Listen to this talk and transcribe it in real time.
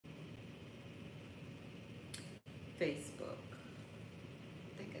Facebook. I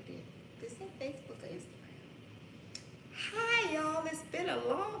think I did. Is that Facebook or Instagram? Hi, y'all. It's been a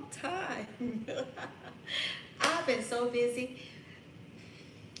long time. I've been so busy.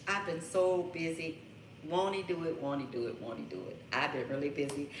 I've been so busy. Won't he do it? Won't he do it? Won't he do it? I've been really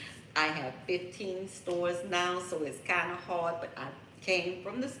busy. I have 15 stores now, so it's kind of hard, but I came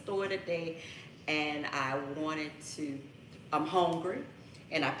from the store today and I wanted to, I'm hungry,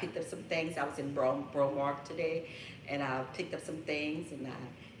 and I picked up some things. I was in Bromark today, and I picked up some things, and I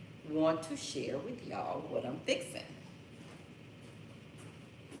want to share with y'all what I'm fixing.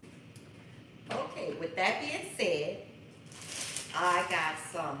 Okay, with that being said, I got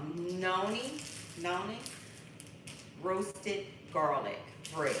some noni roasted garlic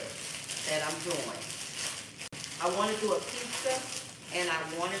bread that I'm doing. I want to do a pizza, and I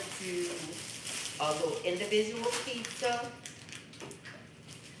want to do a little individual pizza.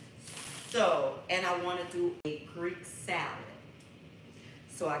 So, and I want to do a Greek salad.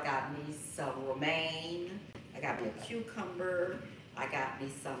 So I got me some romaine, I got me a cucumber, I got me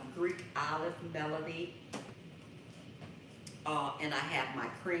some Greek olive melody, and I have my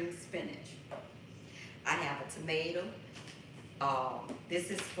cream spinach. I have a tomato.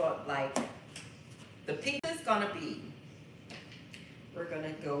 This is for like, the pizza's gonna be, we're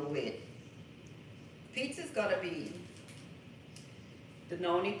gonna go with, pizza's gonna be the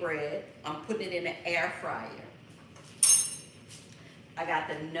noni bread. I'm putting it in the air fryer. I got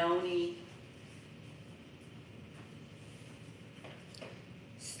the noni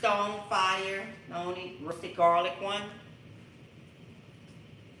stone fire, noni roasted garlic one.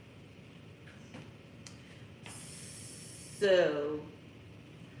 So,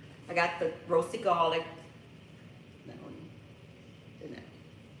 I got the roasted garlic.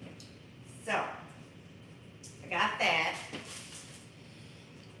 So, I got that.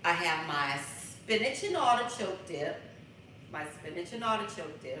 I have my spinach and artichoke dip. My spinach and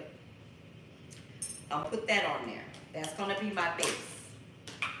artichoke dip. I'll put that on there. That's gonna be my base.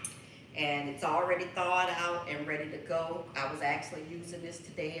 And it's already thawed out and ready to go. I was actually using this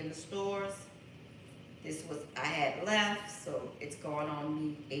today in the stores. This was, I had left, so it's going on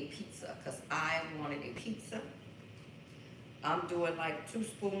me a pizza because I wanted a pizza. I'm doing like 2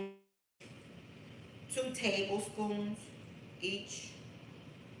 tablespoons each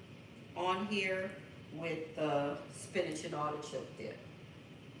on here with the spinach and artichoke dip.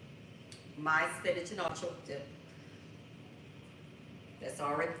 My spinach and artichoke dip that's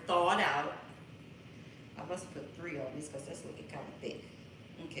already thawed out. I must put 3 on this because that's looking kind of thick.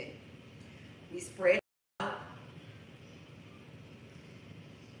 Okay. We spread it out.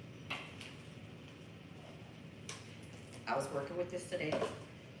 I was working with this today.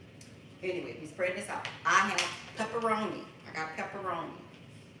 Anyway, we spread this out. I have pepperoni. I got pepperoni.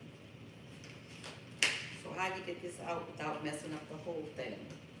 So how do you get this out without messing up the whole thing?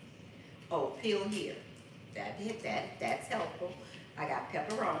 Oh, peel here. That's helpful. I got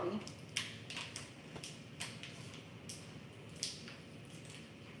pepperoni.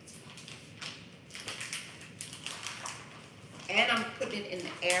 And I'm putting it in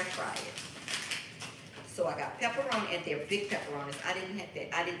the air fryer. So I got pepperoni, and they're big pepperonis. I didn't have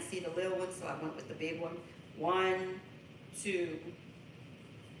that. I didn't see the little one, so I went with the big one. 1, 2,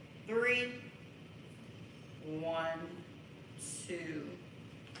 3. 1, 2.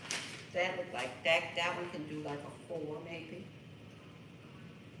 That look like that. That one can do like a 4 maybe.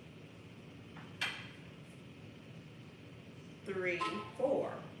 Three,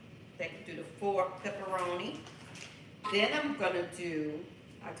 4. That can do the 4 pepperoni. Then I'm gonna do,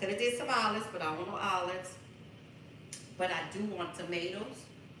 I could have did some olives, but I don't want no olives. But I do want tomatoes.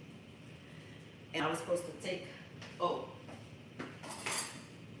 And I was supposed to take, oh,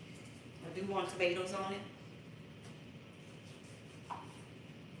 I do want tomatoes on it.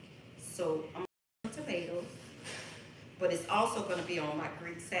 So I'm going to tomatoes, but it's also going to be on my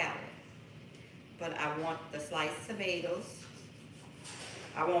Greek salad. But I want the sliced tomatoes.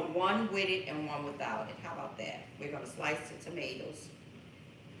 I want one with it and one without it. How about that? We're going to slice the tomatoes.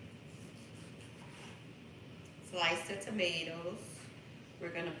 Slice the tomatoes. We're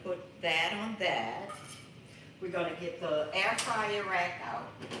going to put that on that. We're going to get the air fryer rack out.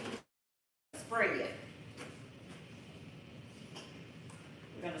 Spray it.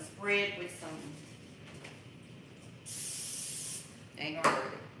 We're going to spray it with some, ain't gonna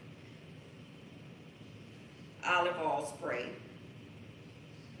hurt it, olive oil spray.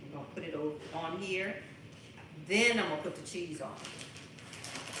 I'm going to put it on here. Then I'm going to put the cheese on.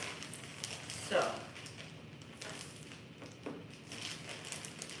 So,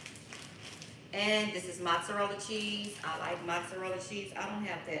 and this is mozzarella cheese. I like mozzarella cheese. I don't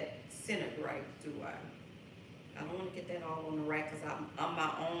have that centered right, do I? I don't want to get that all on the rack because I'm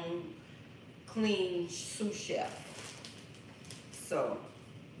my own clean sous chef. So,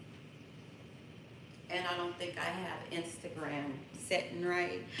 and I don't think I have Instagram setting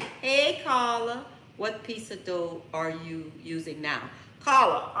right. Hey Carla, what piece of dough are you using now?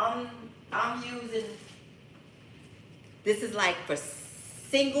 Carla, I'm using, this is like for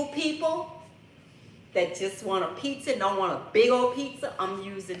single people that just want a pizza, don't want a big old pizza. I'm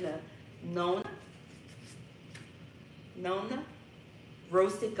using the Nona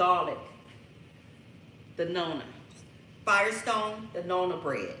roasted garlic, the Nona. Firestone, the Nona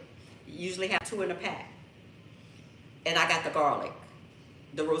bread. You usually have 2 in a pack. And I got the garlic,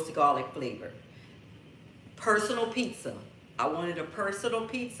 the roasted garlic flavor. Personal pizza. I wanted a personal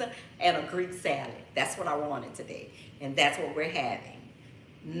pizza and a Greek salad. That's what I wanted today. And that's what we're having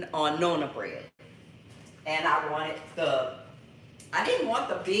on Nona bread. And I wanted I didn't want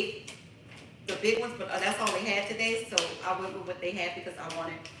the big ones, but that's all they had today. So I went with what they had because I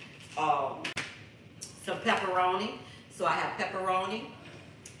wanted some pepperoni. So I have pepperoni.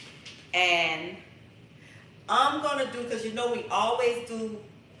 And I'm gonna do, because you know we always do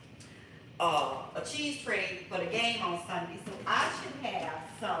a cheese tray for the game on Sunday. So I should have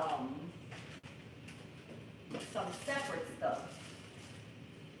some separate stuff.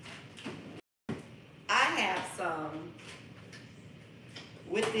 I have some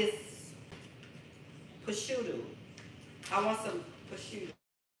with this prosciutto. I want some prosciutto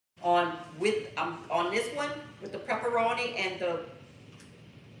on this one with the pepperoni and the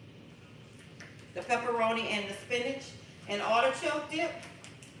pepperoni and the spinach and artichoke dip.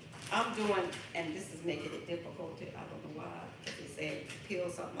 I'm doing, and this is making it difficult. I don't know why. They said peel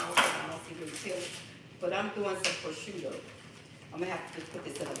something off, and I don't see where to peel it. But I'm doing some prosciutto. I'm gonna have to just put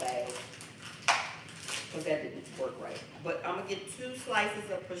this in a bag because that didn't work right. But I'm gonna get 2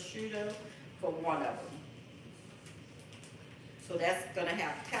 slices of prosciutto for one of them. So that's gonna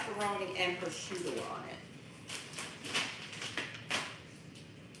have pepperoni and prosciutto on it.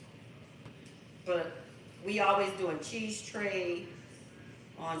 But we always do a cheese tray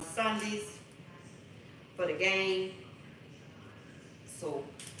on Sundays for the game. So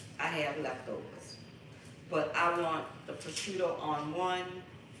I have leftovers. But I want the prosciutto on one.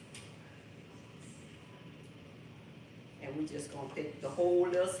 And we just gonna take the whole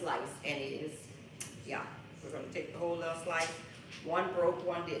little slice. And it is, yeah, we're gonna take the whole little slice. One broke,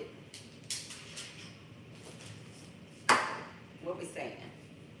 one didn't. What we saying?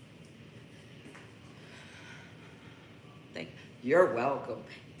 You're welcome.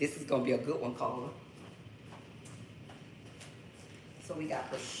 This is gonna be a good one, Carla. So we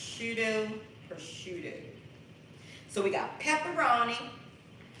got prosciutto. So we got pepperoni.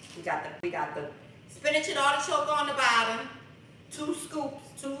 We got the spinach and artichoke on the bottom. 2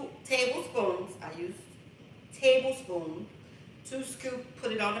 tablespoons. I use tablespoon. 2 scoops.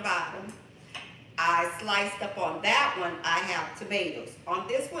 Put it on the bottom. I sliced up on that one. I have tomatoes. On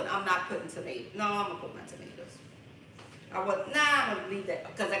this one, I'm not putting tomatoes. No, I'm gonna put my tomatoes. I'm gonna leave that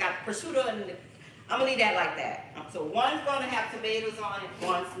because I got prosciutto and I'm gonna leave that like that. So one's gonna have tomatoes on it,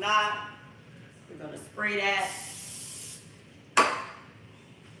 one's not. We're gonna spray that.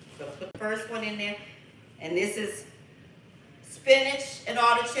 Gonna put the first one in there, and this is spinach and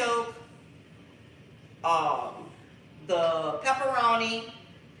artichoke, the pepperoni,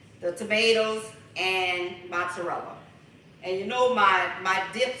 the tomatoes, and mozzarella. And you know my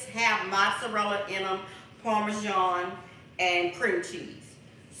dips have mozzarella in them, Parmesan, and cream cheese.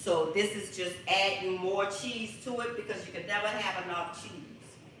 So this is just adding more cheese to it because you can never have enough cheese.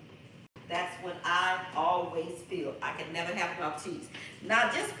 That's what I always feel. I can never have enough cheese. Now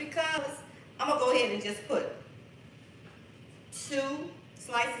just because, I'm gonna go ahead and just put 2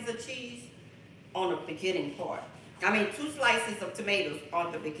 slices of cheese on the beginning part. 2 slices of tomatoes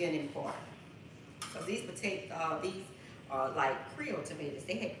on the beginning part. Because these are like Creole tomatoes.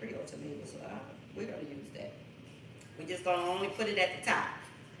 They had Creole tomatoes, so we're gonna use that. We're just gonna only put it at the top.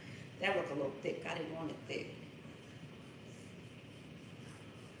 That looked a little thick. I didn't want it thick.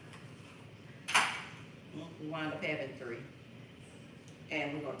 We wound up having 3.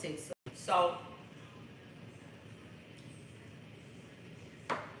 And we're gonna take some salt.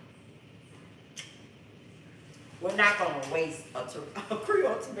 We're not gonna waste a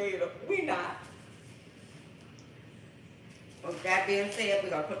Creole tomato. We're not. With that being said,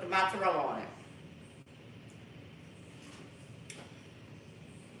 we're gonna put the mozzarella on it.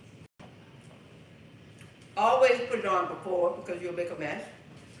 Always put it on before because you'll make a mess.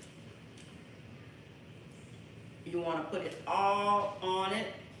 You want to put it all on it,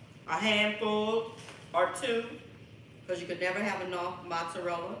 a handful or 2, because you could never have enough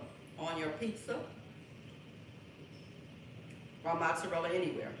mozzarella on your pizza. or mozzarella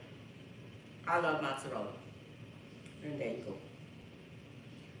anywhere. I love mozzarella. And there you go.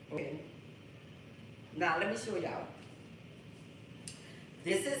 Okay. Now let me show y'all.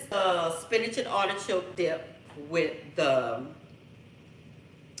 This is the spinach and artichoke dip with the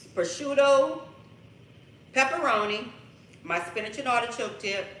prosciutto, pepperoni, my spinach and artichoke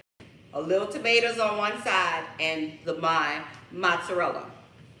dip, a little tomatoes on one side, and my mozzarella.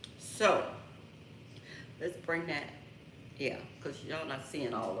 So let's bring that, yeah, because y'all not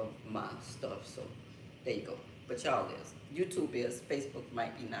seeing all of my stuff, so there you go. But y'all is. YouTube is, Facebook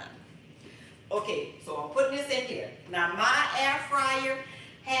might be not. Okay, so I'm putting this in here. Now my air fryer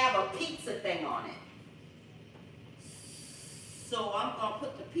have a pizza thing on it. So I'm gonna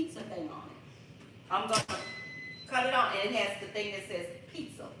put the pizza thing on it. I'm gonna cut it on, and it has the thing that says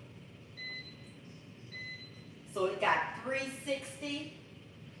pizza. So it got 360.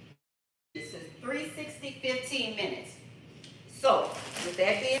 It says 360, 15 minutes. So with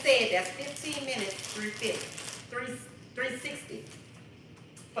that being said, that's 15 minutes, 360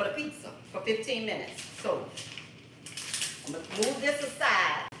 for the pizza for 15 minutes. So I'm gonna move this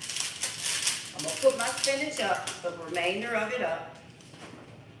aside. I'm gonna put my spinach up, the remainder of it up.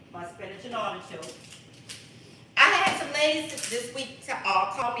 My spinach and artichoke. I had some ladies this week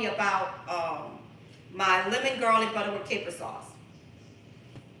call me about my lemon garlic butter with caper sauce.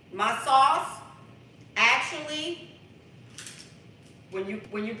 My sauce, actually, when you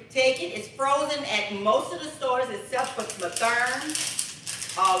take it, it's frozen at most of the stores except for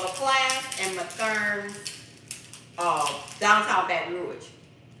Mather's, LaPlace, and Mather's downtown Baton Rouge.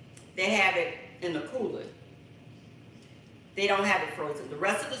 They have it in the cooler. They don't have it frozen. The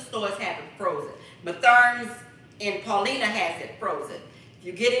rest of the stores have it frozen. Mather's in Paulina has it frozen. If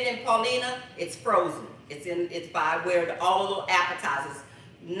you get it in Paulina, it's frozen. It's by where all the little appetizers.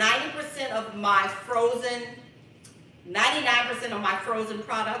 90% of my frozen, 99% of my frozen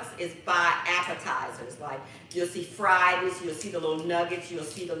products is by appetizers. Like you'll see fries, you'll see the little nuggets, you'll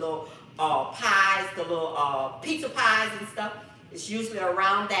see the little pies, the little pizza pies and stuff. It's usually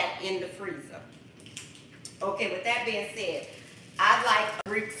around that in the freezer. Okay, with that being said, I like a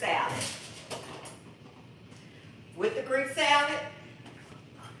Greek salad. With the Greek salad,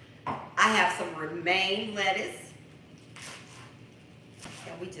 I have some romaine lettuce.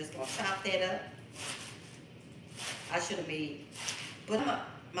 And we just gonna chop that up. I should have made, but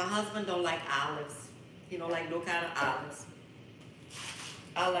my husband don't like olives. He don't like no kind of olives.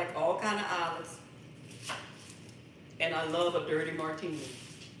 I like all kind of olives. And I love a dirty martini.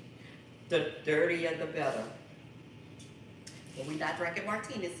 The dirtier the better. But we're not drinking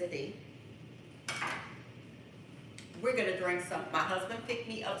martinis today. We're gonna drink some. My husband picked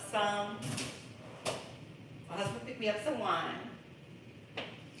me up some. My husband picked me up some wine.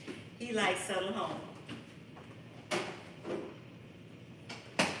 He likes Southern Home.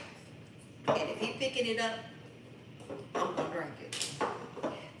 And if he's picking it up, I'm gonna drink it.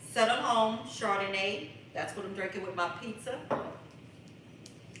 Southern Home Chardonnay. That's what I'm drinking with my pizza.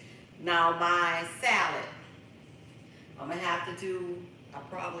 Now my salad. I'm gonna have to do. I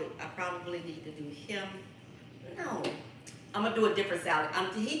probably need to do him. No, I'm gonna do a different salad.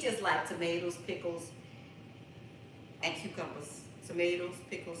 He just likes tomatoes, pickles, and cucumbers. Tomatoes,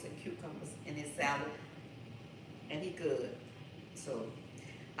 pickles, and cucumbers in his salad, and he good. So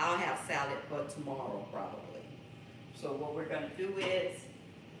I'll have salad for tomorrow probably. So what we're gonna do is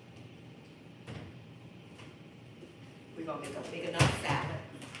we're gonna make a big enough salad.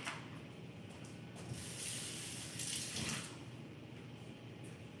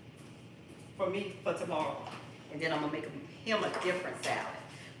 For me for tomorrow. And then I'm gonna make him a different salad.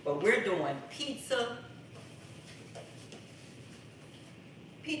 But we're doing pizza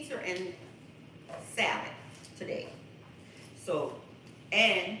and salad today. So,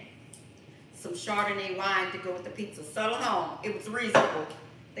 and some Chardonnay wine to go with the pizza. Southern Home, it was reasonable.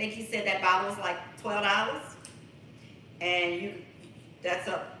 I think he said that bottle was like $12. And that's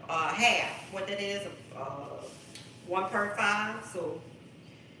a half. What that is, 1 per 5. So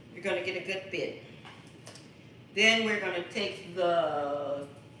you're gonna get a good bit. Then we're gonna take the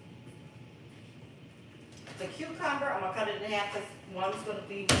cucumber. I'm gonna cut it in half because one's gonna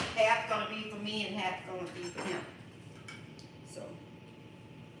be half gonna be for me and half gonna be for him. So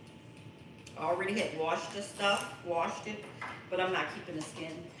I already had washed the stuff, washed it, but I'm not keeping the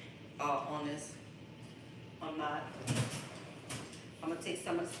skin on this. I'm not. I'm gonna take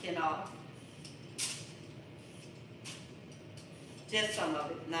some of the skin off. Just some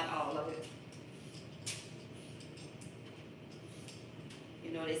of it, not all of it.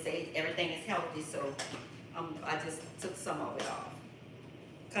 You know, they say everything is healthy, so I just took some of it off.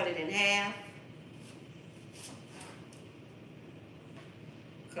 Cut it in half.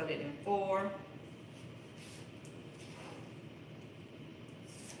 Cut it in 4.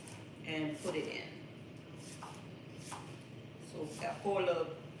 And put it in. So we got 4 little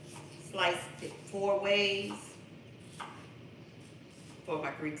sliced it 4 ways for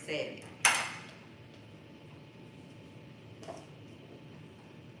my Greek salad.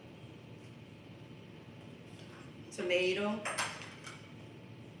 Tomato.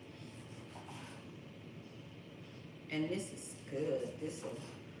 And this is good.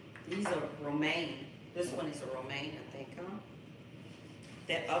 These are romaine. This one is a romaine, I think, huh?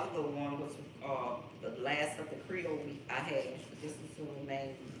 That other one was the last of the Creole I had. This is a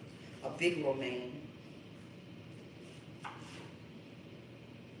romaine, a big romaine.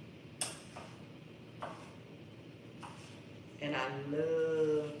 And I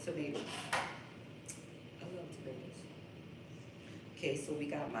love tomatoes. I love tomatoes. Okay, so we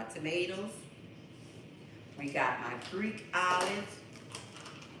got my tomatoes. We got my Greek olives.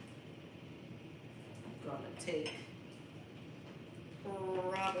 I'm gonna take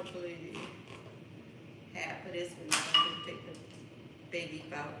probably half of this, and I'm gonna take the bay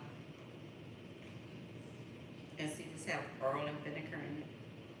leaf out. And see, this have oil and vinegar in it.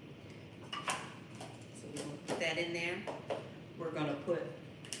 So we're gonna put that in there. We're gonna put,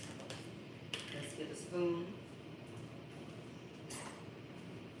 let's get a spoon,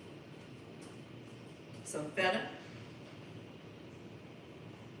 some feta,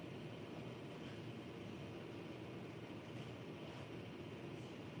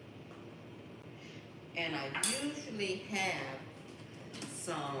 and I usually have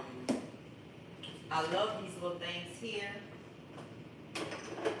some, I love these little things here.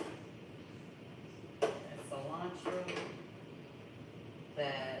 That's cilantro,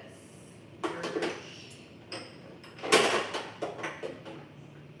 that's hirsch,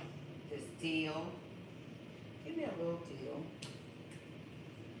 this dill. Give me a little dill.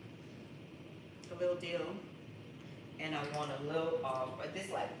 A little dill. And I want a little, but this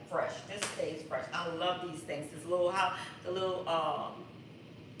like fresh. This stays fresh. I love these things. This little house, the little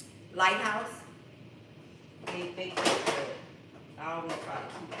lighthouse. They good. I always try to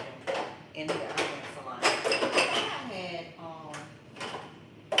keep them in here. I want cilantro. I had,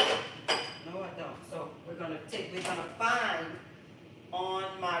 no I don't. So we're gonna find on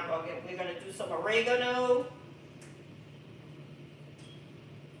my bucket, we're gonna do some oregano.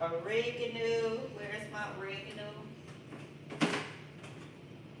 Oregano, where's my oregano?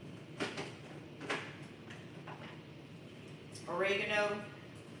 Oregano.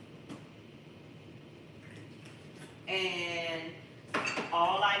 And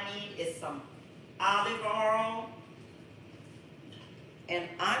all I need is some olive oil. And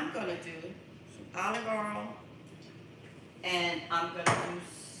I'm gonna do some olive oil. And I'm gonna do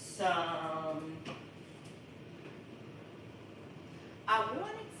some, I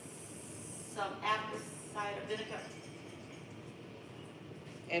wanted some apple cider vinegar.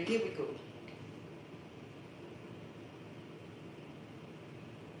 And here we go.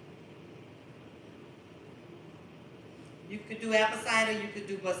 You could do apple cider, you could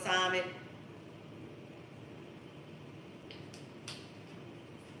do balsamic.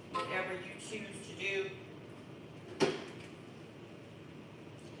 Whatever you choose to do.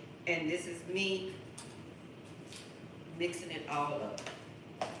 And this is me mixing it all up.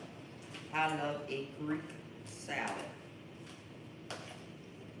 I love a Greek salad.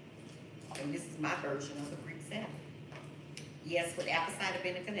 And this is my version of the Greek salad. Yes, with apple cider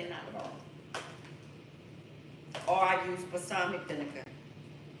vinegar and olive oil. Or I use balsamic vinegar.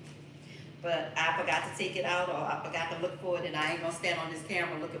 But I forgot to take it out, or I forgot to look for it, and I ain't gonna stand on this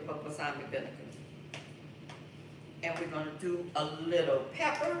camera looking for balsamic vinegar. And we're gonna do a little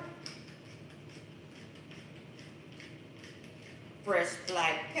pepper. Fresh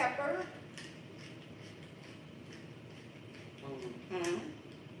black pepper.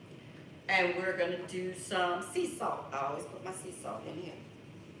 And we're gonna do some sea salt. I always put my sea salt in here.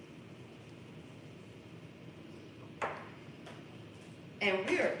 And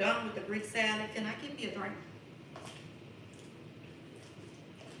we are done with the Greek salad. Can I give you a drink?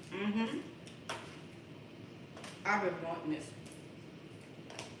 I've been wanting this.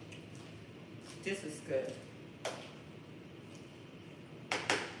 This is good.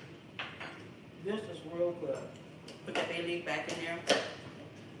 This is real good. Put that bay leaf back in there.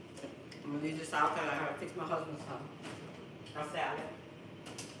 I'm gonna leave this out because I gotta fix my husband's salad.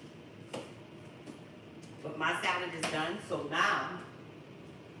 But my salad is done, so now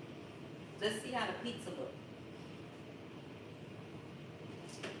let's see how the pizza looks.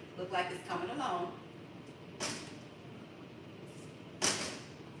 Look like it's coming along.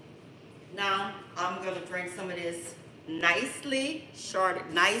 Now I'm gonna drink some of this nicely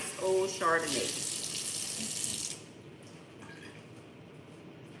sharded, nice old Chardonnay.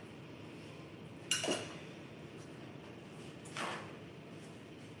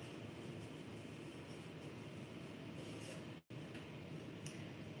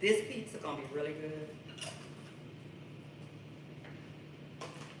 This pizza gonna be really good.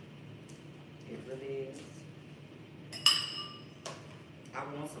 It really is. I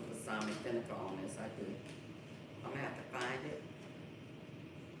want some balsamic vinegar on this. I do. I'm gonna have to find it.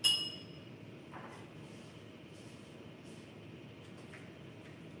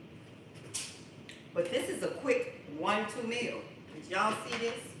 But this is a quick 1-2 meal. Did y'all see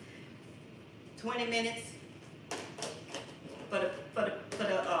this? 20 minutes for the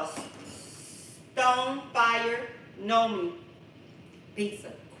stone fire Nomi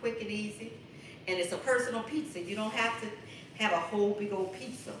pizza. Quick and easy. And it's a personal pizza. You don't have to have a whole big old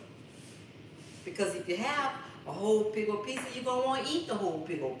pizza. Because if you have a whole big old pizza, you're going to want to eat the whole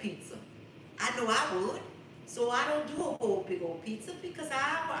big old pizza. I know I would. So I don't do a whole big old pizza because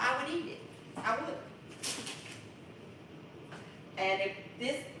I would eat it. I would. And if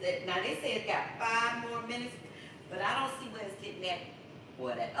this, now they say it's got 5 more minutes, but I don't see where it's getting that.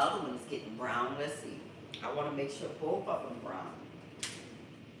 Well, that other one is getting brown. Let's see. I want to make sure both of them brown.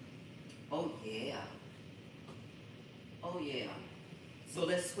 Oh, yeah. Oh, yeah. So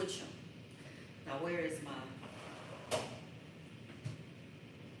let's switch them. Now, where is my...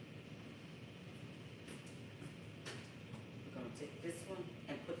 We're going to take this one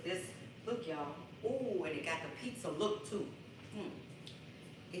and put this... Look, y'all. Oh, and it got the pizza look, too.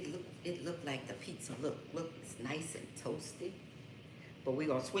 It looked like the pizza look. Look, it's nice and toasty. But we're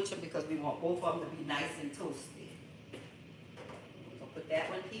going to switch them because we want both of them to be nice and toasty. We're going to put that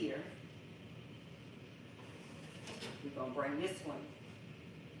one here. We're going to bring this one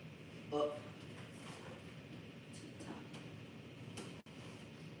up to the top.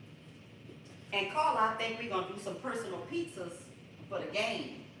 And Carla, I think we're going to do some personal pizzas for the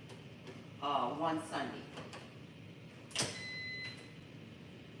game one Sunday.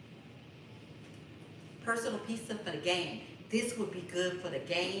 Personal pizza for the game. This would be good for the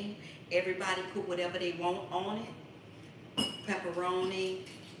game. Everybody put whatever they want on it. Pepperoni,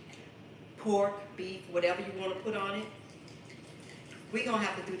 pork, beef, whatever you want to put on it. We're going to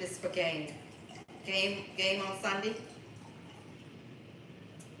have to do this for game. Game on Sunday.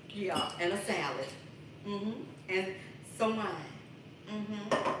 Yeah, and a salad. And some wine.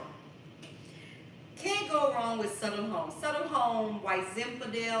 Can't go wrong with Southern Home. Southern Home, White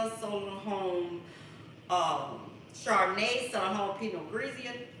Zinfandel, Southern Home, Chardonnay, Southern Home Pinot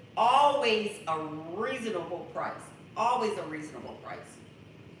Grigio. Always a reasonable price. Always a reasonable price.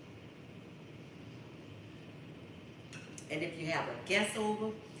 And if you have a guest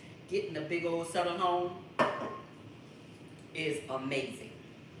over, getting a big old Southern Home is amazing.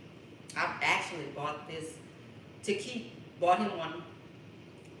 I actually bought this to keep, bought him one,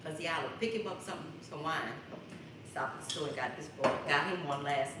 because he had to pick him up some wine. Stopped at the store and got this boy. Got him one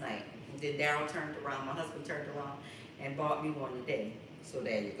last night. And then Daryl turned around, my husband turned around and bought me one today. So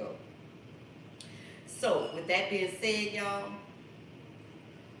there you go. So with that being said, y'all,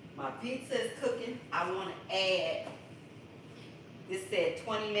 my pizza is cooking. I want to add, this said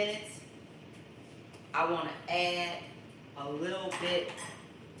 20 minutes. I want to add a little bit.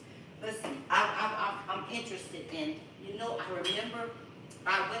 Let's see, I'm interested in, you know, I remember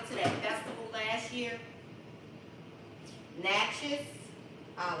I went to that festival last year. Natchez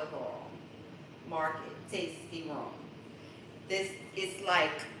Olive Oil Market, Tasty Rum. This is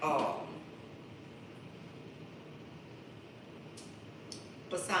like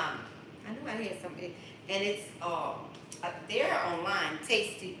balsamic. I knew I had something, and it's they're online.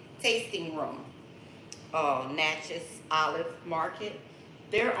 Tasting Rum. Natchez Olive Market.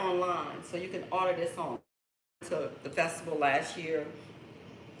 They're online, so you can order this on to the festival last year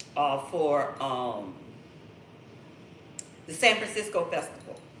for the San Francisco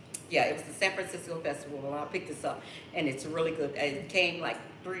Festival. Yeah, it was the San Francisco Festival, and I picked this up, and it's really good. It came like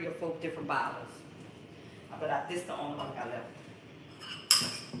 3 or 4 different bottles, but this is the only one I got left.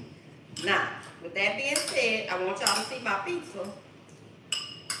 Now, with that being said, I want y'all to see my pizza.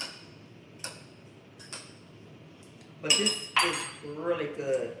 But this is really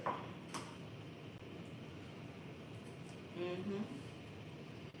good.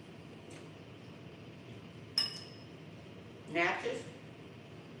 Natchez.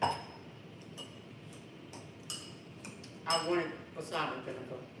 I wanted balsamic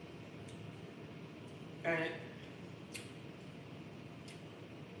vinegar. And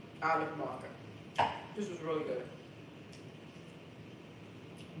olive market. This is really good.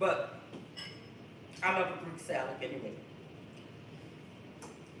 But I love a Greek salad anyway.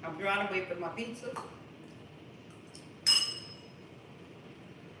 I'm trying to wait for my pizza.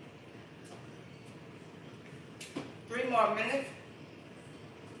 3 more minutes.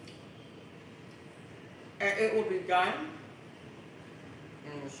 And it will be done.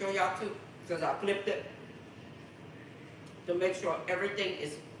 And I'm going to show y'all too, because I flipped it to make sure everything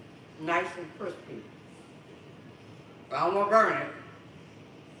is nice and crispy. I don't want to burn it.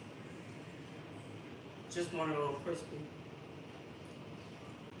 Just want it a little crispy.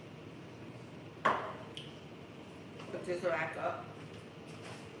 Put this back up.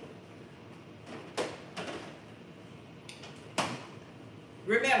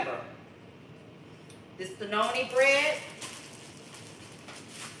 Remember, this is the noni bread.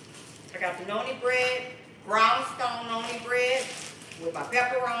 I got the noni bread, brownstone noni bread with my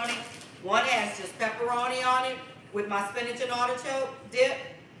pepperoni. One has just pepperoni on it with my spinach and artichoke dip.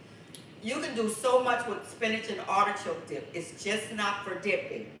 You can do so much with spinach and artichoke dip. It's just not for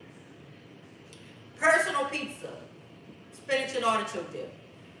dipping. Personal pizza, spinach and artichoke dip,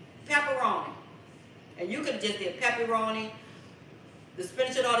 pepperoni. And you could just dip pepperoni, the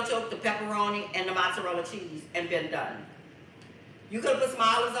spinach and artichoke, the pepperoni, and the mozzarella cheese, and been done. You could have put some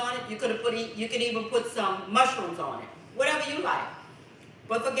olives on it. You could even put some mushrooms on it. Whatever you like.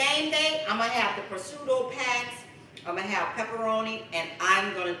 But for game day, I'm gonna have the prosciutto packs. I'm gonna have pepperoni, and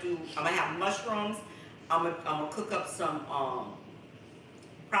I'm gonna have mushrooms. I'm gonna cook up some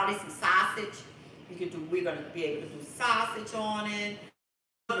probably some sausage. We're gonna be able to do sausage on it.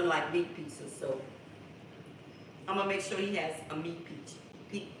 I don't like meat pieces, so I'm gonna make sure he has a meat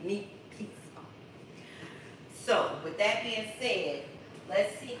pizza. So with that being said,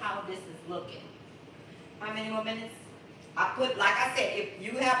 let's see how this is looking. How many more minutes? Like I said, if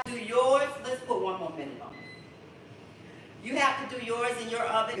you have to do yours, let's put 1 more minute on it. You have to do yours in your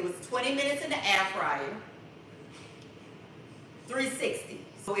oven. It was 20 minutes in the air fryer, 360.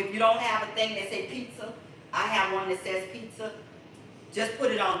 So if you don't have a thing that says pizza, I have one that says pizza, just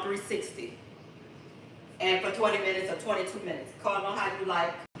put it on 360. And for 20 minutes or 22 minutes. Call on how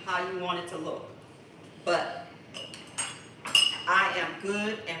you want it to look. But I am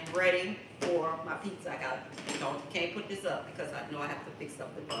good and ready for my pizza. Can't put this up because I know I have to fix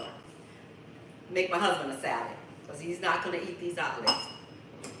up the butter. Make my husband a salad because he's not going to eat these olives.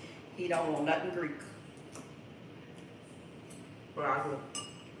 He don't want nothing Greek. But I will.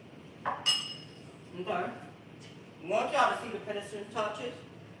 Okay. I want y'all to see the finishing touches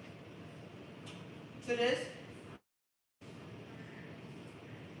to this.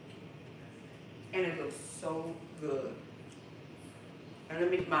 And it looks so good. And let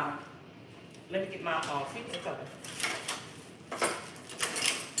me get my pizza cutter.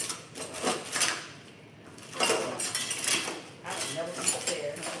 I should never be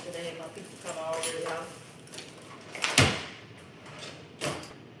prepared. I should have had my pizza cutter already out.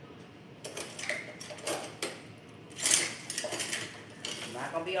 I'm not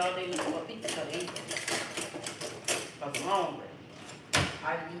gonna be all day looking for a pizza cutter either. Because I'm hungry. I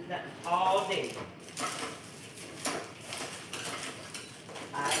eat nothing all day.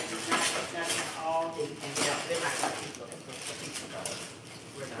 I do not eat nothing all day. And we're not going to eat the pizza cutter.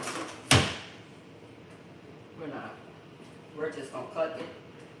 We're not. We're just going to cut it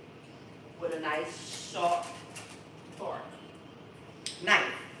with a nice sharp fork.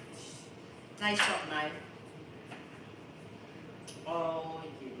 Knife. Nice sharp knife. Oh,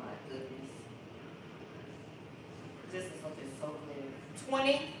 my goodness. This is looking so good.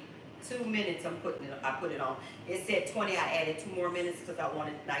 22 minutes I put it on. It said 20, I added 2 more minutes because I want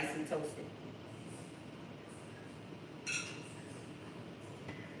it nice and toasted.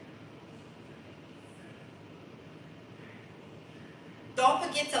 Don't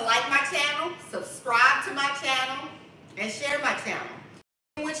forget to like my channel, subscribe to my channel, and share my channel.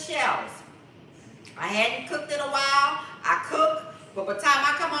 With Chells. I hadn't cooked in a while. I cook, but by the time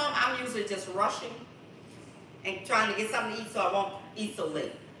I come home, I'm usually just rushing and trying to get something to eat so I won't eat so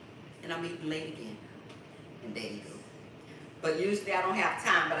late. And I'm eating late again. And there you go. But usually I don't have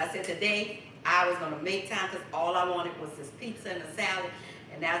time. But I said today I was going to make time because all I wanted was this pizza and a salad.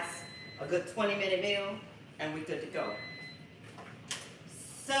 And that's a good 20-minute meal. And we're good to go.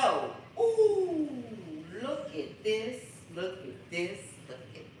 So, ooh, look at this. Look at this. Look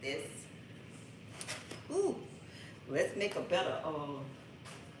at this. Ooh, let's make a better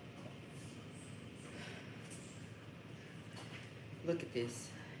look at this.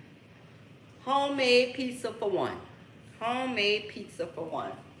 Homemade pizza for one. Homemade pizza for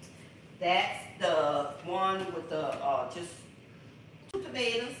one. That's the one with the just 2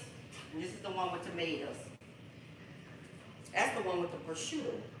 tomatoes. And this is the one with tomatoes. That's the one with the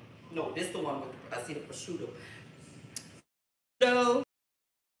prosciutto. No, this is the one with, I see the prosciutto. Prosciutto.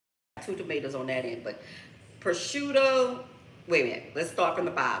 2 tomatoes on that end, but prosciutto. Wait a minute. Let's start from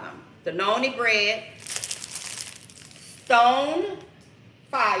the bottom. The noni bread. Stone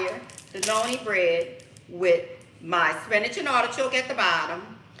fire. The noni bread with my spinach and artichoke at the bottom.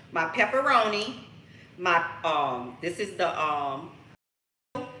 My pepperoni. My this is the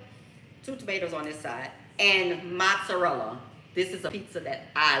 2 tomatoes on this side, and mozzarella. This is a pizza that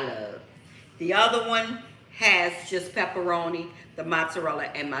I love. The other one has just pepperoni, the mozzarella,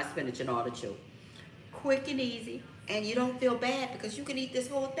 and my spinach and artichoke. Quick and easy, and you don't feel bad because you can eat this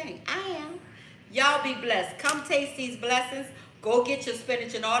whole thing. I am. Y'all be blessed. Come taste these blessings. Go get your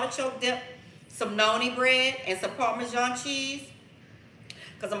spinach and artichoke dip, some noni bread, and some Parmesan cheese.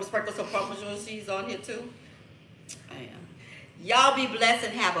 Because I'm going to sprinkle some Parmesan cheese on here too. I am. Y'all be blessed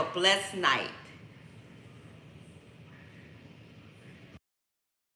and have a blessed night.